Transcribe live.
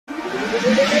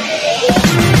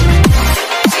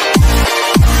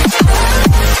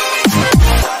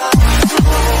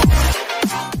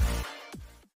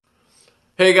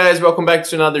Hey guys, welcome back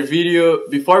to another video.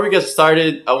 Before we get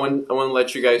started, I want to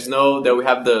let you guys know that we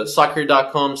have the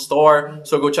soccer.com store,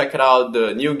 so go check it out,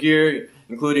 the new gear,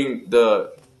 including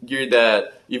the gear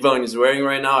that Ivan is wearing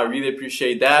right now. I really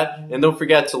appreciate that. And don't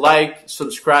forget to like,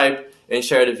 subscribe, and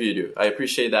share the video. I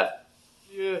appreciate that.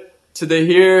 Today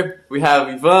here we have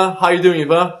Ivan. How you doing,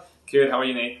 Ivan? Good, how are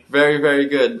you, Nate? Very, very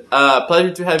good.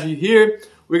 Pleasure to have you here.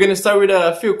 We're going to start with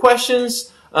a few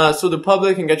questions so the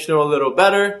public can get to know a little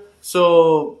better.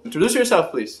 So, introduce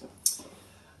yourself, please.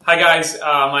 Hi guys,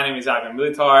 my name is Ivan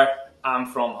Brusas. I'm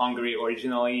from Hungary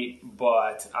originally,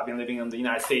 but I've been living in the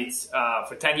United States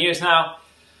for 10 years now.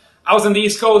 I was on the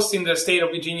East Coast in the state of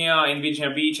Virginia, in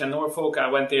Virginia Beach and Norfolk. I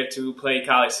went there to play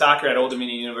college soccer at Old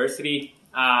Dominion University,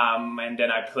 and then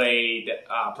I played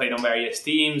on various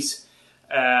teams,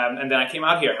 and then I came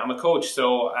out here. I'm a coach,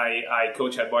 so I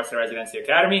coach at Brazas Residency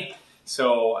Academy.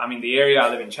 So I'm in the area,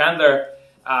 I live in Chandler.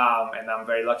 And I'm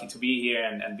very lucky to be here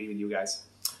and be with you guys.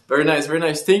 Very nice, very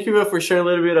nice. Thank you for sharing a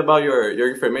little bit about your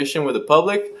information with the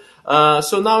public.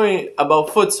 So now about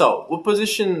futsal. What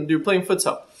position do you play in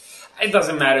futsal? It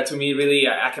doesn't matter to me really.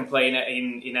 I can play in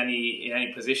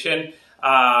any position.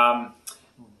 But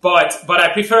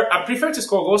I prefer to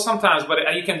score goals sometimes.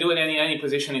 But you can do it in any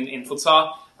position in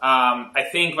futsal. I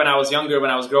think when I was younger,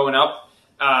 when I was growing up,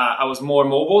 I was more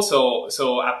mobile,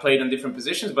 so I played in different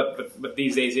positions, but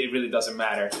these days it really doesn't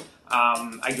matter.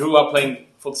 I grew up playing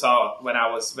futsal when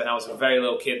I was a very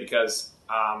little kid because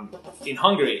in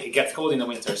Hungary it gets cold in the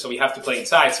winter, so we have to play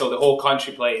inside. So the whole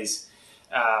country plays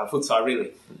futsal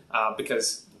really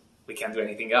because we can't do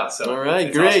anything else. So all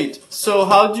right, great. Awesome. So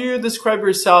how do you describe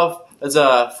yourself as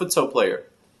a futsal player?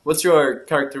 What's your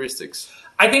characteristics?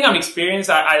 I think I'm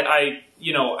experienced.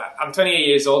 I'm 28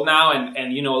 years old now,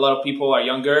 and you know, a lot of people are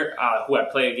younger who I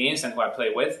play against and who I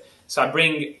play with. So I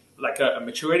bring like a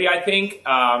maturity, I think.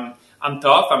 I'm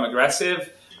tough, I'm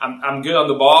aggressive, I'm good on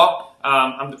the ball.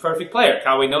 I'm the perfect player.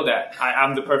 How we know that?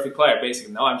 I'm the perfect player,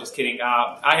 basically. No, I'm just kidding.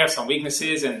 I have some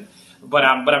weaknesses, but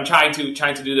I'm trying to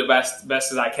do the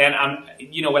best as I can.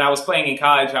 When I was playing in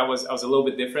college, I was a little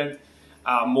bit different.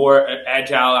 More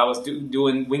agile. I was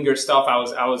doing winger stuff. I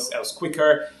was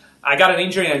quicker. I got an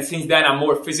injury, and since then I'm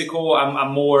more physical.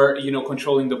 I'm more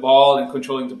controlling the ball and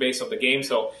controlling the base of the game.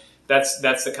 So that's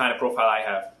the kind of profile I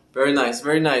have. Very nice,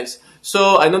 very nice.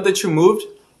 So I know that you moved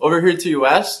over here to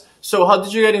US. So how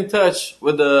did you get in touch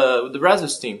with the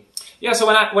Brazas team? Yeah, so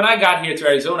when I got here to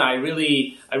Arizona, I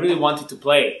really wanted to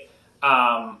play.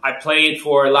 I played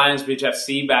for Lionsbridge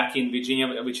FC back in Virginia,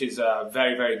 which is a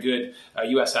very, very good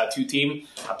US2 team.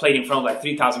 I played in front of like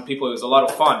 3,000 people. It was a lot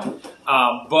of fun.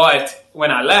 But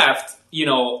when I left,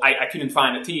 I couldn't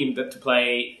find a team to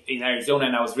play in Arizona,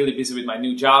 and I was really busy with my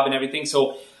new job and everything.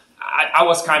 So I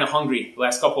was kind of hungry the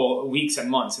last couple of weeks and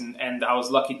months, and I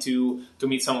was lucky to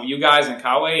meet some of you guys in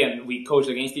Kauai, and we coached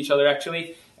against each other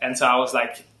actually. And so I was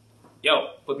like,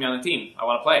 yo, put me on the team. I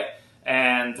want to play.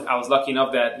 And I was lucky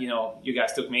enough that, you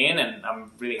guys took me in, and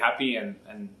I'm really happy and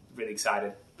really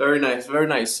excited. Very nice, very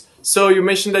nice. So you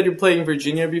mentioned that you played in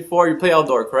Virginia before. You play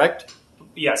outdoor, correct?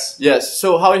 Yes. Yes.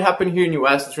 So how it happened here in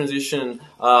US, the transition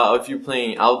of you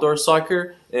playing outdoor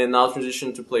soccer and now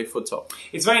transition to play futsal?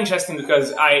 It's very interesting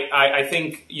because I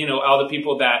think, all the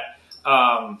people that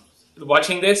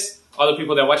watching this,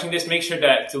 make sure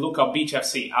to look up Beach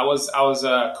FC. I was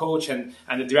a coach and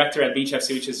the director at Beach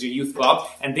FC, which is your youth club,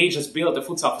 and they just built a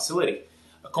futsal facility,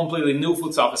 a completely new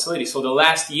futsal facility. So the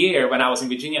last year when I was in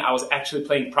Virginia, I was actually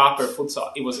playing proper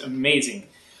futsal. It was amazing.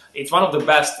 It's one of the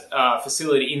best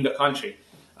facility in the country.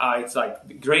 It's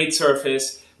like great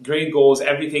surface, great goals,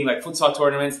 everything like futsal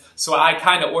tournaments. So I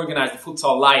kind of organized the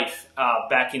futsal life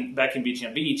back in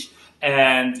Virginia Beach,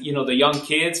 and the young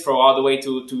kids from all the way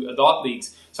to adult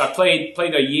leagues. So I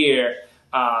played a year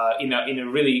in a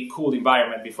really cool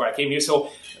environment before I came here.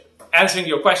 So answering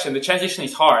your question, the transition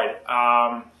is hard,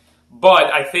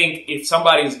 but I think if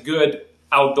somebody's good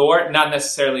outdoor, not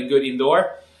necessarily good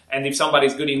indoor, and if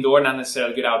somebody's good indoor, not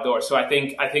necessarily good outdoor. So I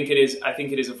think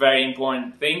it is a very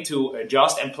important thing to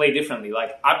adjust and play differently.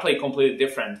 Like I play completely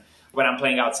different when I'm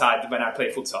playing outside when I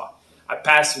play futsal. I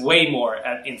pass way more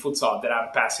in futsal than I'm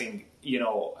passing.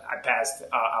 I passed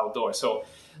outdoor. So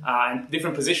and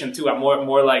different position too. I'm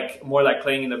more like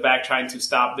playing in the back, trying to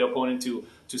stop the opponent to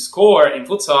score. In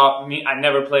futsal, I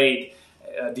never played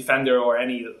defender or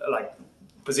any like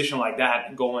position like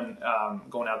that going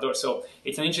outdoors. So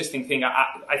it's an interesting thing.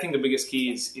 I think the biggest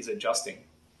key is adjusting.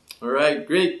 All right,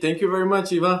 great. Thank you very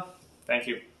much, Ivan. Thank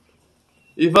you.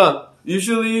 Ivan,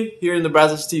 usually here in the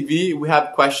Brazas TV, we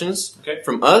have questions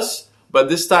from us, but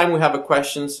this time we have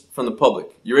questions from the public.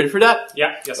 You ready for that?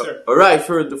 Yeah, yes sir. All right,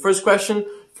 for the first question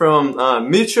from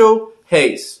Mitchell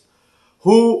Hayes.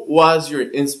 Who was your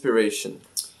inspiration?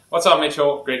 What's up,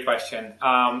 Mitchell? Great question.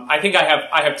 I think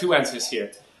I have two answers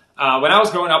here. When I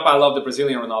was growing up, I loved the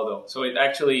Brazilian Ronaldo, so it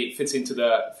actually fits into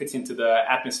the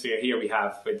atmosphere here we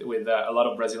have with a lot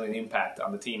of Brazilian impact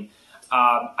on the team.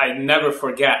 I never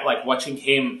forget like watching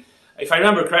him. If I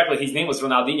remember correctly, his name was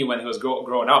Ronaldinho when he was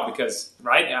growing up, because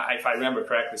right, if I remember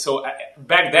correctly. So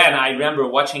back then, I remember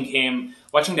watching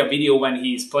the video when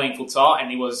he's playing futsal,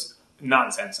 and it was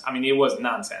nonsense. I mean, it was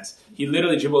nonsense. He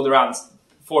literally dribbled around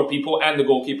 4 people and the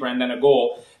goalkeeper and then a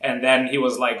goal, and then he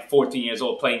was like 14 years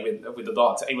old playing with the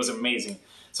dots. It was amazing.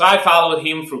 So I followed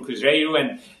him through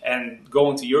Cruzeiro and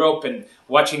going to Europe and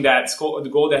watching the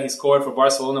goal that he scored for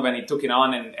Barcelona when he took it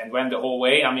on and went the whole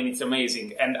way. I mean, it's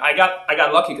amazing. And I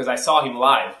got lucky because I saw him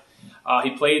live. He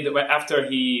played after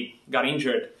he got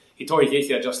injured. He tore his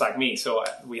ACL just like me, so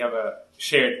we have a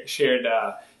shared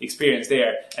experience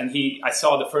there. And I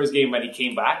saw the first game when he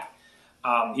came back.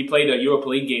 He played a Europa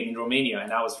League game in Romania,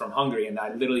 and I was from Hungary, and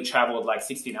I literally traveled like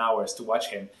 16 hours to watch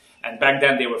him. And back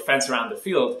then, there were fans around the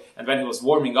field, and when he was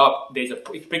warming up, there's a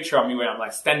picture of me where I'm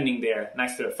like standing there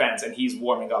next to the fans, and he's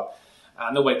warming up.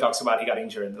 Nobody talks about he got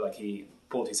injured, like he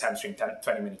pulled his hamstring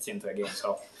 20 minutes into the game,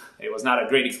 so it was not a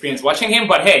great experience watching him,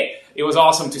 but hey, it was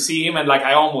awesome to see him, and like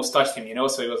I almost touched him, you know,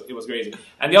 so it was crazy.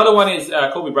 And the other one is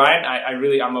Kobe Bryant.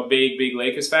 I'm a big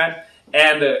Lakers fan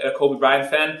and a Kobe Bryant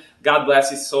fan. God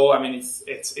bless his soul. I mean,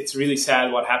 it's really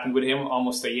sad what happened with him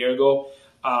almost a year ago.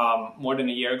 More than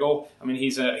a year ago. I mean,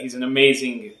 he's an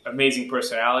amazing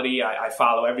personality. I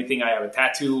follow everything. I have a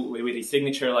tattoo with his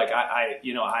signature. Like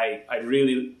I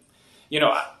really, you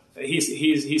know,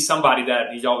 he's somebody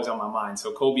that he's always on my mind.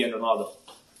 So Kobe and Ronaldo.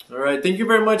 All right. Thank you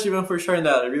very much, Ivan, for sharing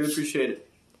that. I really appreciate it.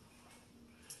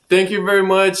 Thank you very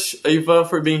much, Ivan,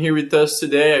 for being here with us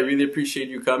today. I really appreciate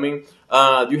you coming.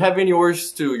 Do you have any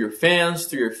words to your fans,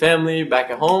 to your family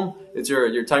back at home? It's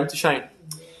your time to shine.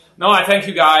 No, I thank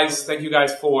you guys. Thank you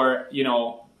guys for, you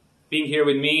know, being here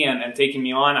with me and taking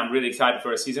me on. I'm really excited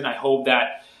for a season. I hope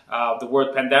that the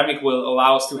world pandemic will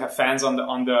allow us to have fans on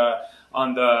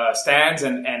the stands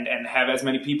and have as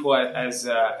many people as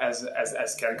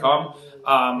can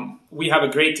come. We have a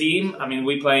great team. I mean,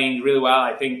 we're playing really well.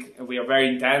 I think we are very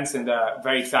intense and a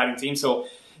very exciting team. So,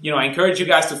 you know, I encourage you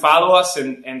guys to follow us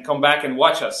and come back and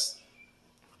watch us.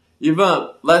 Ivan,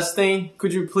 last thing,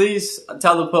 could you please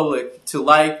tell the public to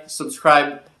like,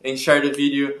 subscribe, and share the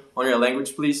video on your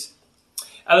language, please?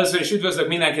 Először is üdvözlök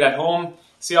mindenkit at home.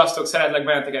 Sziasztok, szeretlek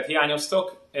benneteket,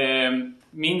 hiányoztok.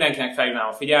 Mindenkinek felhívnám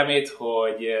a figyelmét,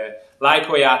 hogy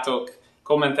lájkoljátok,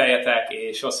 kommenteljetek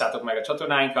és osszátok meg a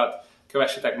csatornáinkat.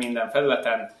 Kövessetek minden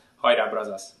felületen. Hajrá,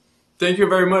 Brazas! Thank you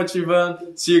very much, Ivan.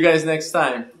 See you guys next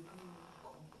time.